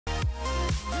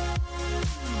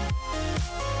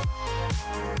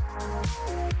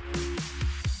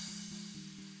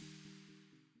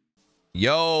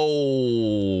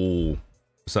Yo,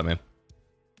 what's up, man?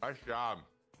 Nice job.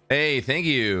 Hey, thank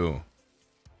you.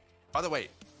 By the way,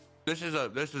 this is a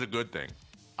good thing.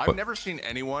 I've never seen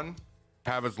anyone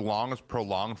have as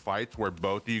prolonged fights where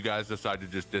both of you guys decide to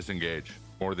just disengage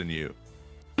more than you.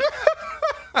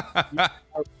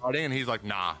 And he's like,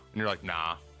 nah, and you're like,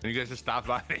 nah, and you guys just stop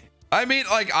fighting. I mean,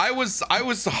 like I was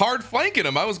hard flanking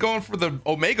him. I was going for the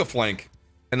Omega flank,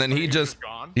 and then he was just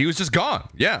gone.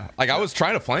 Yeah, like I was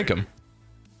trying to flank him.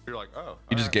 You're like, oh,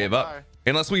 he just gave up. bye.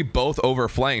 Unless we both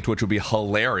overflanked, which would be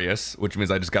hilarious, which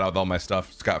means I just got out with all my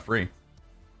stuff scot-free.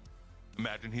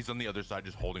 Imagine he's on the other side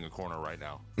just holding a corner right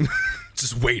now.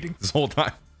 Just waiting this whole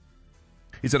time.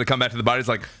 He's gonna come back to the body. He's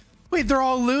like, wait, they're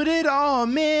all looted? Oh,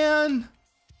 man.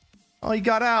 Oh, he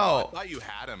got out. I thought you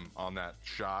had him on that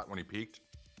shot when he peeked.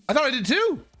 I thought I did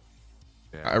too.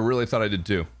 Yeah. I really thought I did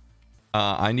too.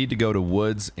 I need to go to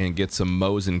woods and get some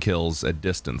Mosin kills at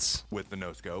distance. With the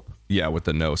no scope? Yeah, with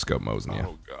the no scope Mosin, yeah.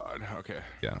 Oh, God. Okay.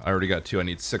 Yeah, I already got 2. I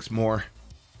need 6 more.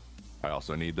 I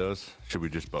also need those. Should we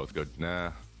just both go?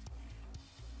 Nah.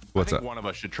 What's I think up? One of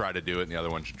us should try to do it and the other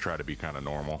one should try to be kind of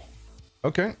normal.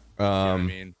 Okay. You know what I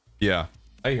mean? Yeah,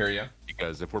 I hear you.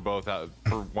 Because if we're both out,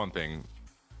 for one thing,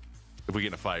 if we get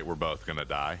in a fight, we're both going to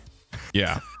die.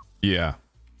 Yeah. Yeah.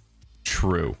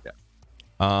 True. Yeah.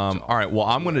 All right, well,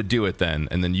 I'm going to do it then,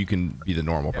 and then you can be the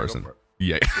normal person.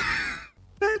 Yeah.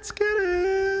 Let's get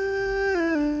it.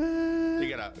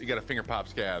 You got to finger pop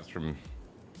scabs from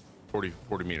 40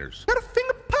 meters. Gotta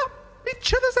finger pop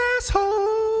each other's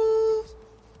assholes.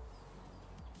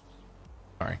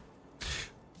 Sorry.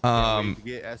 To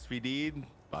get SVD'd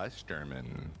by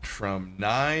Sturman. From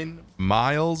 9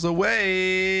 miles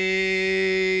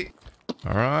away.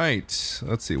 All right.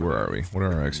 Let's see. Where are we? What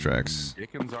are our extracts?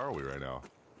 Dickens are we right now?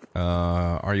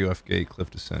 RUF gate, cliff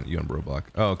descent, UN bro block.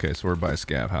 Oh, okay. So we're by a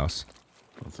scav house.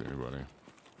 Let's see anybody.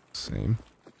 Same.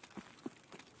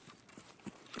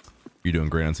 You're doing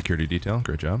great on security detail.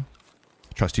 Great job.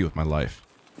 Trust you with my life.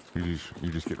 You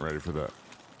just getting ready for that.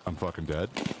 I'm fucking dead.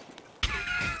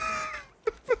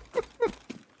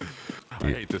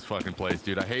 I hate this fucking place,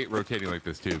 dude. I hate rotating like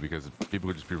this too because people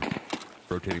could just be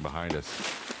rotating behind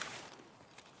us.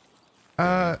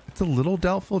 It's a little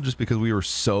doubtful just because we were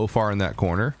so far in that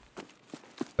corner.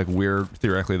 Like we're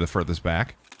theoretically the furthest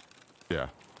back. Yeah.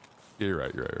 You're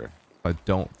right. I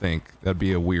don't think that'd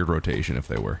be a weird rotation if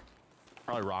they were.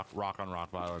 Probably rock on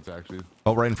rock violence actually.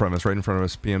 Oh, right in front of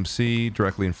us, PMC,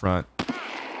 directly in front.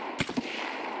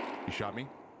 He shot me.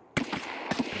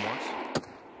 Once.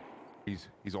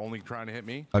 He's only trying to hit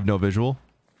me. I have no visual.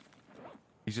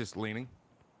 He's just leaning.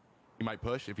 He might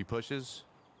push. If he pushes,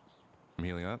 I'm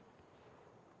healing up.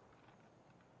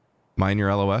 Mine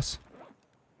your LOS?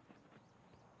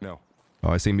 No. Oh,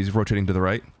 I see him. He's rotating to the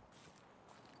right.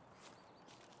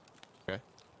 Okay.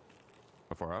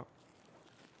 How far out?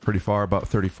 Pretty far, about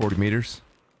 30, 40 meters.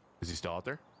 Is he still out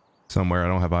there? Somewhere. I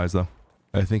don't have eyes, though.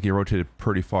 I think he rotated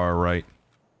pretty far right.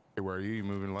 Hey, where are you? You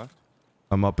moving left?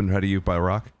 I'm up and ahead of you by a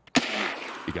rock.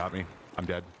 He got me. I'm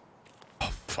dead.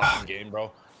 Oh, fuck. Game, bro.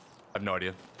 I have no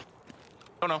idea.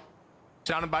 Oh, no.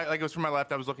 Sounded by like it was from my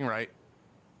left. I was looking right.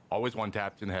 Always one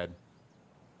tapped in the head.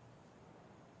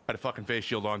 Had a fucking face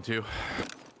shield on, too.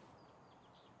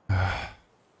 It's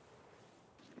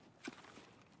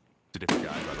a different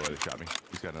guy, by the way, that shot me.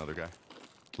 He's got another guy.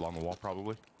 Along the wall,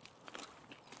 probably.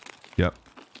 Yep.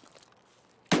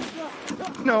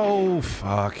 No,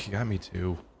 fuck. You got me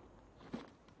too.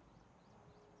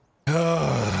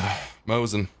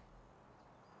 Mosin.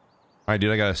 Alright,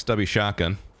 dude, I got a stubby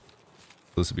shotgun.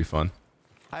 This would be fun.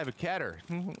 I have a catter.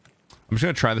 I'm just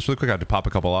gonna try this really quick. I have to pop a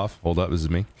couple off. Hold up, this is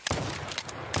me.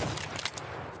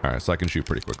 Alright, so I can shoot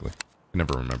pretty quickly. I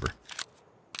never remember.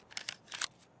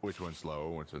 Which one's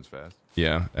slow? Which one's fast?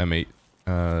 Yeah, M8.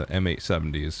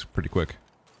 M870 is pretty quick.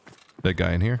 That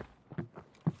guy in here.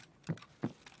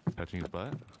 Touching his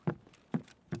butt?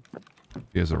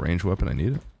 He has a ranged weapon. I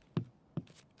need it.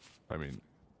 I mean,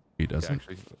 He doesn't.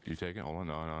 actually, you take it? Hold on,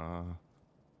 no.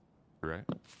 Right?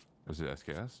 Was it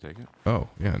SKS? Take it. Oh,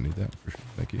 yeah, I need that for sure.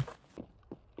 Thank you.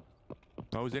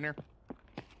 Oh, he's in here.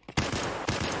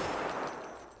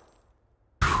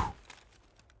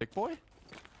 Big boy?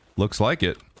 Looks like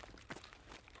it.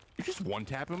 You just one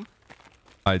tap him?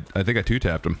 I think I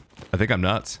 2-tapped him. I think I'm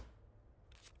nuts.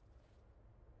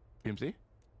 PMC?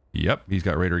 Yep, he's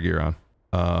got Raider gear on.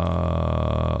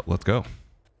 Let's go.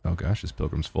 Oh gosh, his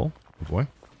pilgrim's full. Oh boy.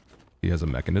 He has a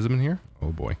mechanism in here.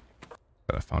 Oh boy.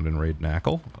 Got a found in raid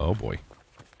knackle. Oh boy.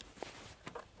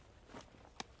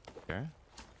 Okay.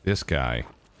 This guy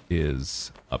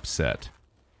is upset.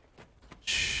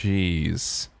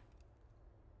 Jeez.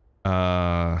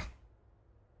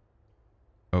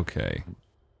 Okay.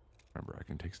 Remember, I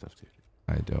can take stuff too.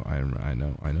 I know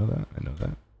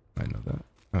that.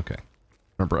 Okay.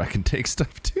 Remember, I can take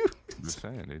stuff too. I'm just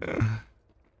saying, dude.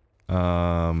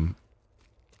 All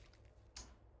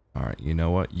right. You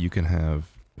know what? You can have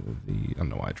the. I don't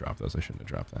know why I dropped those. I shouldn't have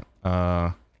dropped that.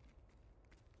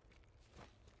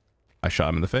 I shot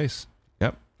him in the face.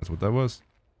 Yep, that's what that was.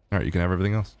 All right, you can have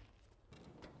everything else.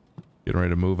 Getting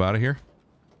ready to move out of here.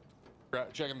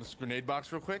 Checking this grenade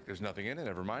box real quick. There's nothing in it.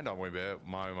 Never mind. On my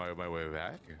way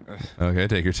back. Okay,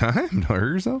 take your time. Don't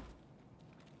hurt yourself.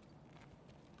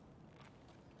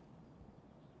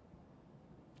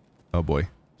 Oh boy.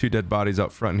 2 dead bodies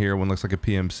out front here. One looks like a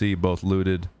PMC, both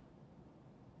looted.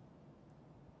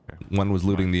 Okay. One was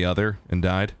looting the other and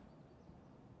died.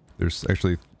 There's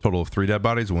actually a total of 3 dead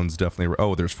bodies. One's definitely...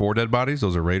 Oh, there's 4 dead bodies.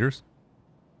 Those are raiders.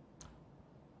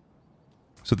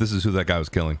 So this is who that guy was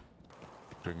killing.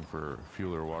 Looking for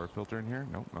fuel or water filter in here?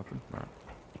 Nope, nothing. All right.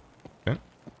 Okay.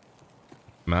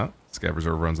 I'm out. Scav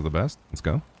Reserve runs are the best. Let's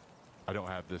go. I don't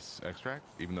have this extract,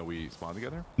 even though we spawned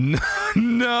together.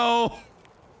 No!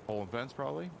 Hole and fence,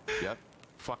 probably? Yep.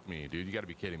 Fuck me, dude. You gotta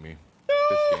be kidding me.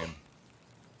 This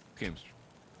game's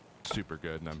super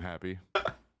good, and I'm happy.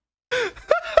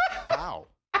 How?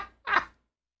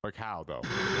 Like how, though?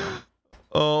 Yeah.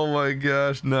 Oh my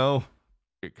gosh, no.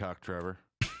 Get cocked, Trevor.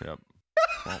 Yep.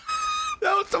 Well.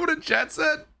 That was someone in chat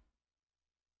said?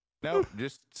 No,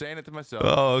 just saying it to myself.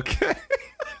 Oh, okay.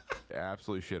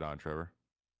 Absolutely shit on Trevor.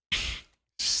 Just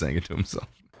saying it to himself.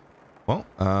 Well,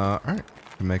 alright.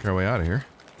 We can make our way out of here.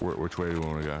 Which way do we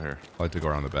want to go here? I like to go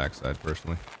around the backside,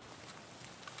 personally.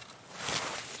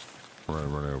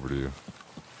 Running over to you.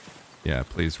 Yeah,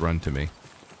 please run to me.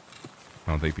 I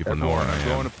don't think people know Everyone, where I am.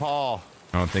 Going to Paul.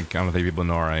 I don't think people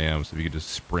know where I am, so if you could just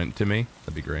sprint to me,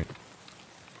 that'd be great.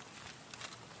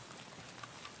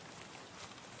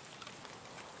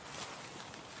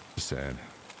 Just saying.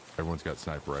 Everyone's got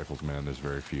sniper rifles, man. There's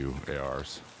very few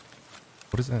ARs.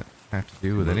 What does that have to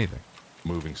do with anything?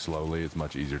 Moving slowly, it's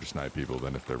much easier to snipe people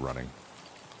than if they're running.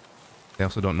 They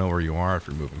also don't know where you are if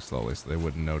you're moving slowly, so they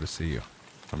wouldn't know to see you.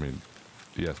 I mean,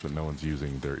 yes, but no one's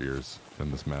using their ears in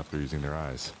this map. They're using their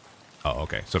eyes. Oh,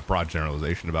 okay. So broad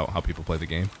generalization about how people play the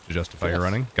game to justify your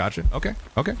running. Gotcha. Okay.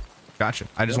 Okay. Gotcha.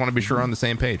 I just want to be sure we're on the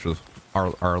same page with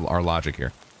our logic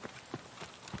here.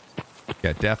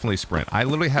 Yeah, definitely sprint. I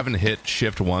literally haven't hit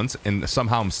shift once, and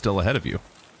somehow I'm still ahead of you.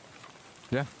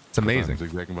 Yeah. It's amazing. I'm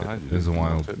zigzagging behind you. This is wild.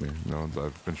 No one's hit me. No one's,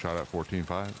 I've been shot at 14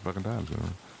 fucking times.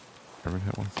 Haven't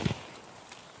hit once.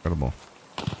 Incredible.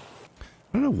 I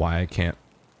don't know why I can't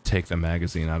take the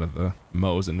magazine out of the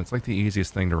Mosin. It's like the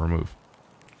easiest thing to remove.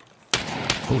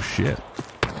 Oh shit.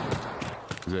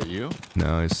 Is that you?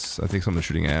 No, I think someone's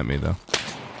shooting at me though.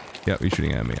 Yep, he's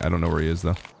shooting at me. I don't know where he is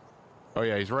though. Oh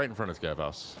yeah, he's right in front of Scav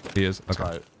House. He is?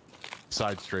 Okay.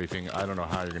 Side strafing. I don't know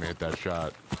how you're gonna hit that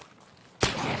shot.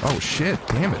 Oh shit,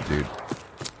 damn it, dude.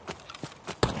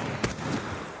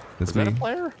 That's Is that a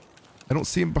player? I don't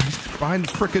see him behind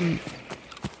frickin'...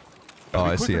 Oh,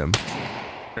 I see him.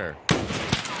 Here.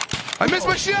 I missed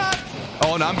my shot!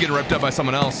 Oh, no, I'm getting ripped up by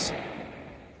someone else.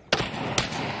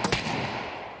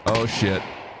 Oh shit.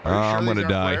 I'm gonna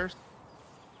die. Players?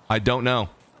 I don't know.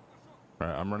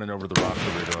 Alright, I'm running over the rock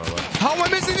to our left. How am I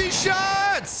missing these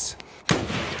shots?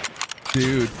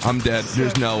 Dude, I'm dead.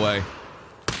 There's no way.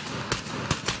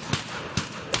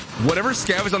 Whatever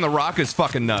scav is on the rock is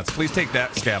fucking nuts. Please take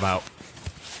that scav out.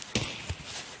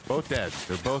 Both dead.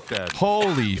 They're both dead.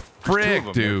 Holy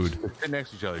frick, dude. They're sitting next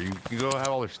to each other. You can go have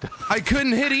all their stuff. I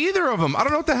couldn't hit either of them. I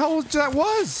don't know what the hell that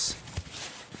was.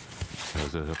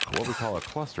 That was what we call a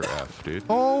cluster F, dude.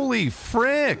 Holy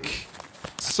frick.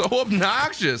 So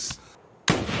obnoxious.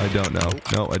 I don't know.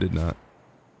 No, I did not.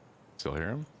 Still hear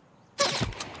him?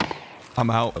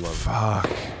 I'm out. Fuck.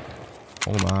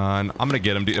 Hold on. I'm gonna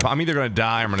get him, dude. If I'm either gonna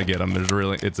die or I'm gonna get him. There's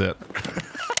really, it's it.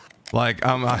 Like,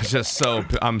 I'm so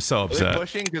upset. Are they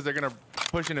pushing? Because they're gonna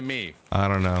push into me. I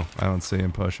don't know. I don't see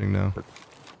him pushing now.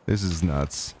 This is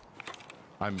nuts.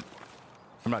 I'm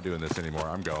not doing this anymore.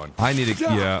 I'm going. I need to,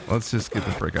 yeah, let's just get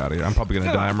the frick out of here. I'm probably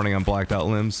gonna die. I'm running on blacked out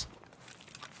limbs.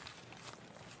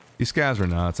 These scavs are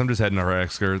nuts. I'm just heading to our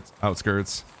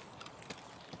outskirts.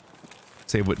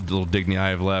 Save what little dignity I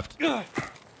have left.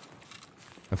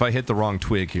 If I hit the wrong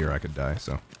twig here, I could die,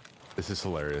 so. This is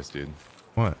hilarious, dude.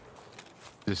 What?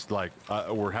 Just like,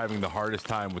 we're having the hardest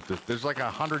time with this. There's like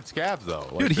 100 scavs, though.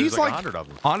 Like, dude, he's like 100 of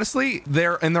them. Honestly,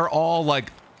 they're all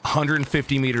like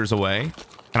 150 meters away,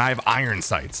 and I have iron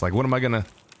sights. Like, what am I gonna...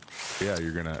 Yeah,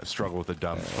 you're gonna struggle with the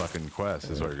dumb fucking quest.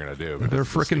 Is what you're gonna do. They're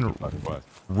freaking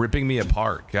ripping me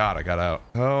apart. God, I got out.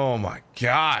 Oh my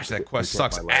gosh, that quest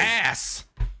sucks ass.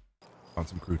 On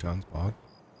some croutons, Bog.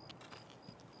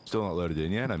 Still not loaded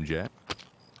in yet. I'm Jen.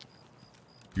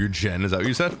 You're Jen, is that what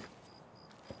you said?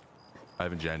 I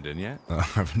haven't Jenned in yet. I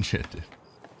haven't Jenned in.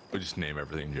 We'll just name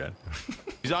everything Jen.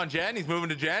 He's on Jen. He's moving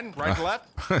to Jen. Right to left.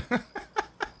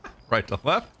 Right to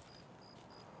left.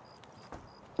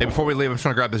 Hey, before we leave, I'm just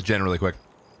trying to grab this Jen really quick.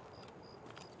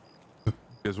 You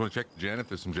guys want to check the Jen if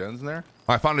there's some Jens in there?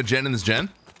 Oh, I found a Jen in this Jen.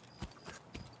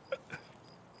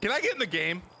 Can I get in the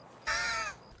game?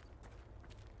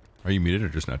 Are you muted or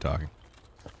just not talking?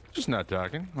 Just not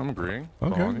talking. I'm agreeing.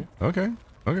 Okay. Okay.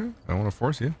 Okay. I don't want to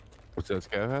force you. What's that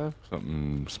scav have?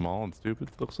 Something small and stupid,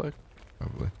 looks like?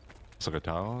 Probably. It's like a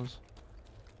Taos.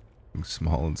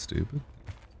 Small and stupid.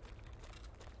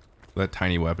 That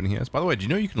tiny weapon he has. By the way, do you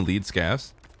know you can lead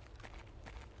scavs?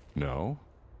 No.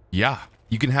 Yeah.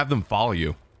 You can have them follow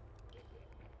you.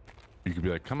 You could be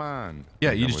like, come on.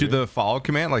 Yeah, you just do the follow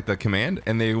command, like the command,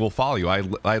 and they will follow you. I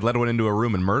led one into a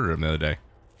room and murdered him the other day.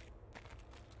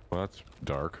 Well, that's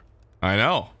dark. I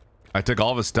know. I took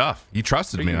all of his stuff. He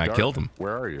trusted me and I killed him.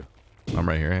 Where are you? I'm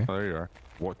right here, eh? Oh, there you are.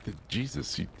 What the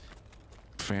Jesus, you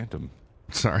phantom.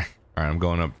 Sorry. All right, I'm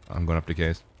going up. I'm going up to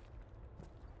case.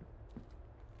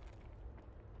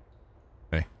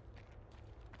 Hey.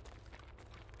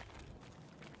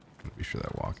 Let me be sure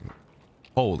that walking.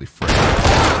 Holy frick.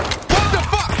 What the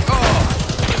fuck? Oh.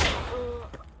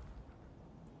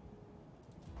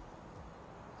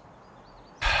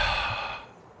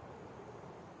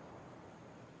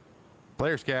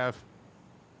 Player scav.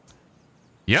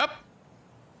 Yep.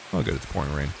 Oh, good. It's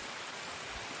pouring rain.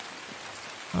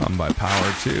 I'm by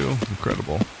power too.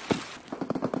 Incredible.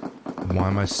 Why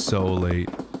am I so late?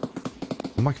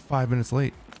 I'm like 5 minutes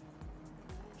late.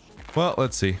 Well,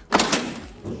 let's see.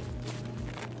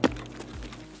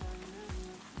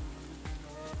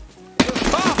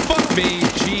 Oh, fuck me.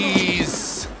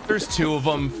 Jeez. There's two of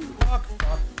them. Fuck.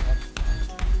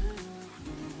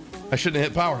 I shouldn't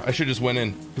have hit power. I should just went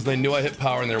in because they knew I hit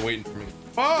power and they're waiting for me.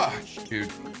 Fuck,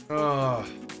 dude. I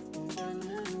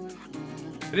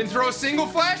didn't throw a single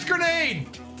flash grenade.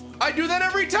 I do that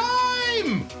every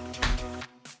time.